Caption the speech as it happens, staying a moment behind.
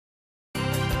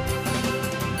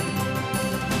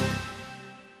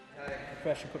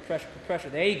pressure, put pressure, put pressure.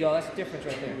 There you go. That's the difference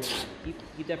right there.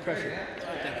 Keep that pressure.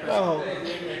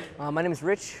 My name is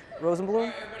Rich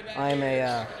Rosenblum. I am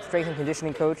a strength and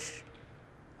conditioning coach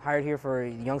hired here for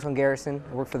Yongsan Garrison.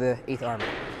 I work for the 8th Army.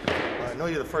 I know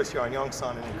you're the first here on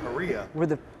Yongsan and in Korea. We're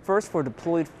the first for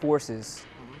deployed forces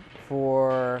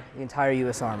for the entire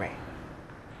U.S. Army.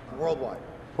 Worldwide.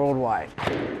 Worldwide.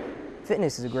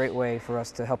 Fitness is a great way for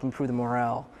us to help improve the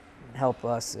morale, help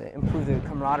us improve the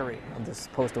camaraderie of this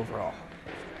post overall.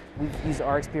 We've used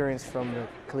our experience from the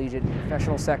collegiate and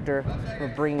professional sector.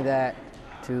 We're bringing that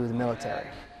to the military.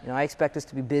 I expect us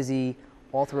to be busy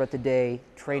all throughout the day,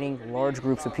 training large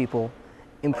groups of people,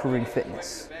 improving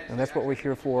fitness. And that's what we're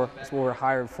here for. That's what we're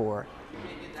hired for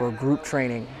group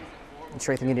training, and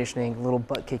strength and conditioning, a little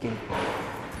butt kicking.